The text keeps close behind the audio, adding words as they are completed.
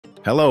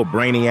Hello,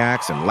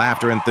 brainiacs and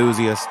laughter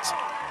enthusiasts.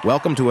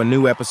 Welcome to a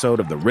new episode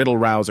of the Riddle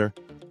Rouser,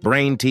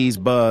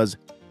 BrainTeaseBuzz,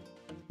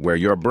 where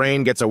your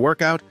brain gets a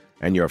workout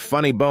and your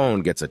funny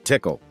bone gets a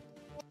tickle.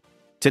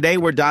 Today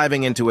we're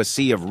diving into a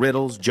sea of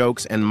riddles,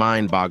 jokes, and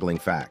mind-boggling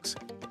facts.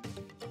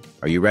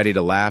 Are you ready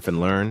to laugh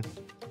and learn?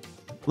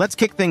 Let's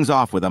kick things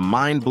off with a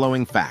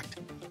mind-blowing fact.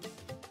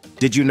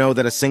 Did you know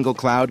that a single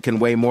cloud can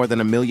weigh more than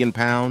 1,000,000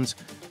 pounds?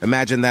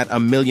 Imagine that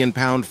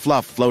 1,000,000-pound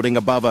fluff floating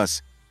above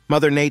us.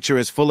 Mother Nature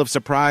is full of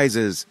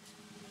surprises.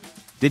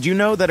 Did you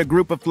know that a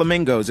group of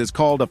flamingos is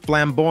called a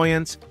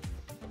flamboyance?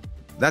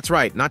 That's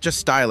right, not just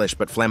stylish,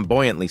 but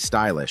flamboyantly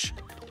stylish.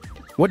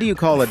 What do you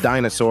call a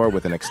dinosaur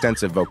with an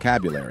extensive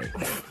vocabulary?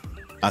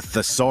 A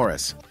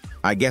thesaurus.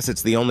 I guess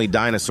it's the only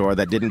dinosaur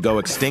that didn't go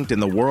extinct in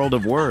the world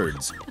of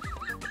words.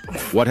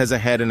 What has a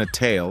head and a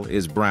tail,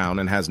 is brown,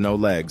 and has no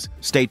legs?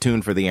 Stay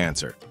tuned for the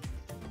answer.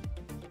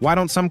 Why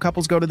don't some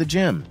couples go to the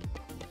gym?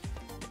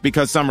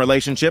 Because some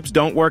relationships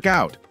don't work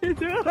out.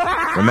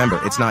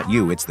 Remember, it's not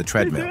you, it's the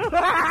treadmill.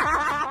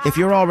 If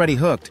you're already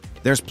hooked,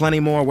 there's plenty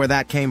more where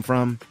that came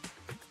from.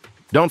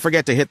 Don't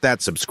forget to hit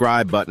that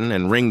subscribe button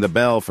and ring the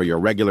bell for your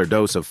regular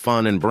dose of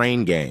fun and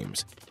brain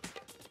games.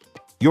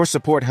 Your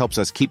support helps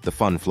us keep the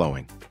fun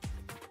flowing.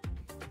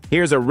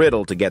 Here's a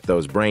riddle to get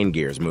those brain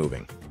gears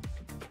moving.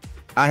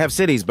 I have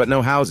cities but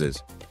no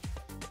houses.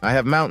 I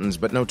have mountains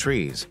but no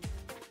trees.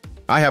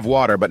 I have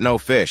water but no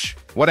fish.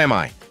 What am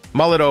I?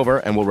 Mull it over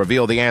and we'll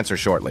reveal the answer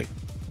shortly.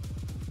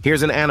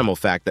 Here's an animal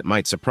fact that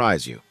might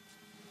surprise you.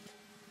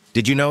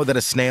 Did you know that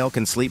a snail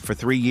can sleep for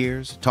 3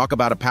 years? Talk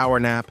about a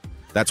power nap.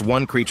 That's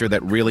one creature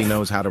that really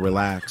knows how to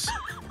relax.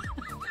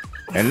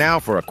 And now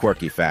for a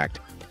quirky fact.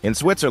 In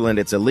Switzerland,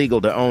 it's illegal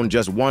to own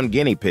just one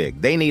guinea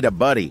pig. They need a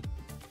buddy.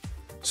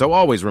 So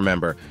always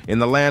remember, in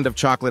the land of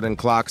chocolate and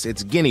clocks,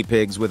 it's guinea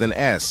pigs with an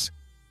S.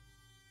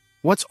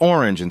 What's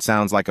orange and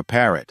sounds like a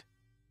parrot?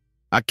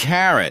 A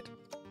carrot!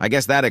 I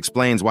guess that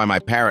explains why my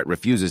parrot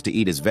refuses to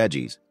eat his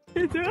veggies.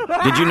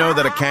 Did you know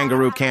that a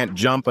kangaroo can't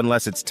jump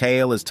unless its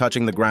tail is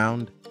touching the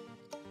ground?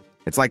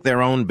 It's like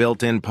their own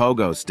built-in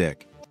pogo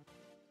stick.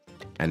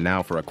 And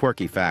now for a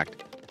quirky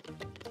fact.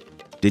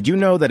 Did you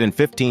know that in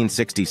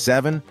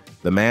 1567,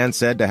 the man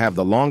said to have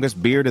the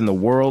longest beard in the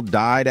world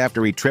died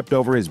after he tripped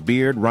over his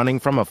beard running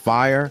from a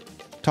fire?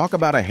 Talk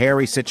about a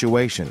hairy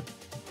situation.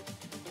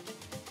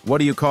 What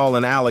do you call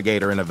an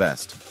alligator in a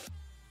vest?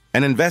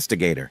 An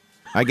investigator.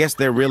 I guess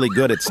they're really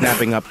good at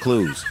snapping up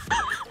clues.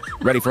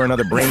 Ready for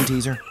another brain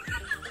teaser?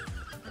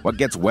 What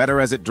gets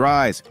wetter as it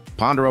dries?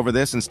 Ponder over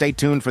this and stay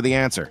tuned for the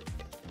answer.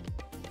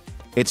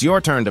 It's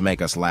your turn to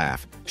make us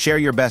laugh. Share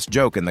your best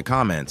joke in the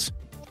comments.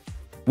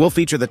 We'll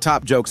feature the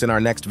top jokes in our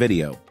next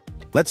video.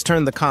 Let's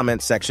turn the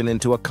comment section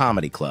into a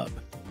comedy club.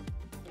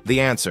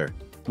 The answer,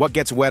 what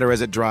gets wetter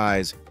as it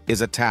dries,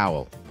 is a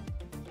towel.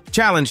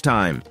 Challenge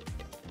time.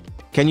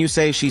 Can you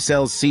say she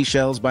sells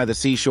seashells by the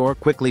seashore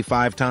quickly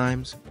 5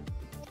 times?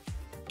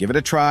 Give it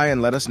a try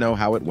and let us know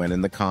how it went in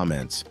the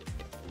comments.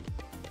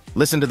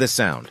 Listen to this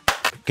sound.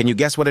 Can you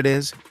guess what it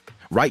is?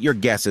 Write your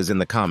guesses in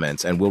the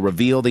comments and we'll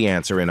reveal the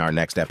answer in our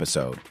next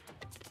episode.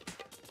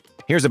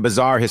 Here's a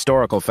bizarre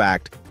historical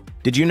fact.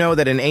 Did you know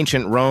that in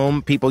ancient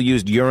Rome, people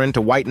used urine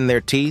to whiten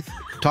their teeth?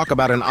 Talk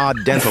about an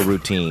odd dental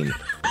routine.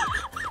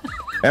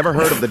 Ever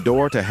heard of the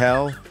door to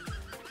hell?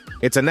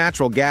 It's a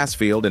natural gas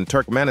field in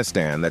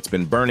Turkmenistan that's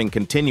been burning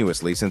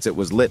continuously since it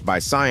was lit by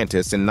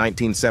scientists in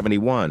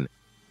 1971.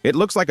 It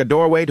looks like a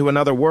doorway to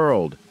another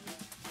world.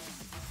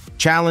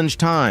 Challenge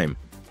time.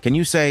 Can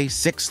you say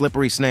 6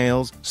 slippery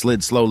snails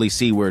slid slowly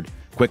seaward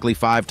quickly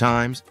 5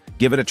 times?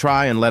 Give it a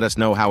try and let us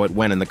know how it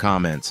went in the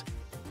comments.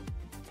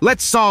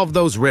 Let's solve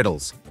those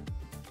riddles.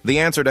 The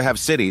answer to have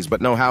cities but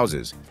no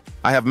houses.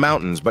 I have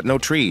mountains but no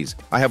trees.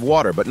 I have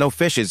water but no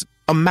fishes.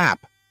 A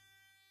map.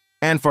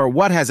 And for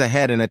what has a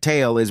head and a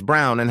tail is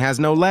brown and has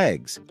no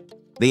legs?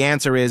 The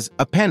answer is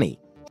a penny.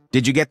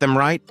 Did you get them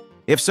right?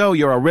 If so,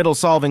 you're a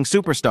riddle-solving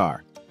superstar.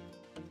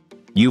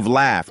 You've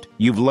laughed,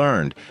 you've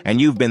learned,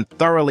 and you've been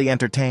thoroughly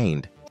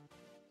entertained.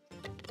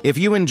 If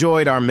you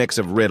enjoyed our mix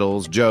of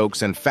riddles,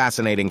 jokes, and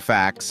fascinating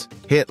facts,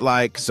 hit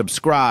like,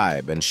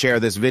 subscribe, and share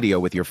this video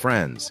with your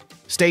friends.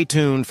 Stay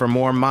tuned for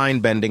more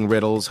mind-bending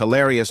riddles,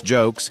 hilarious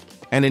jokes,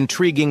 and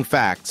intriguing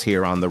facts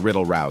here on the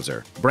Riddle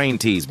Rouser,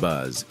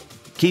 BrainTeaseBuzz.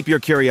 Keep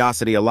your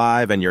curiosity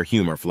alive and your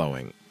humor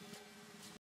flowing.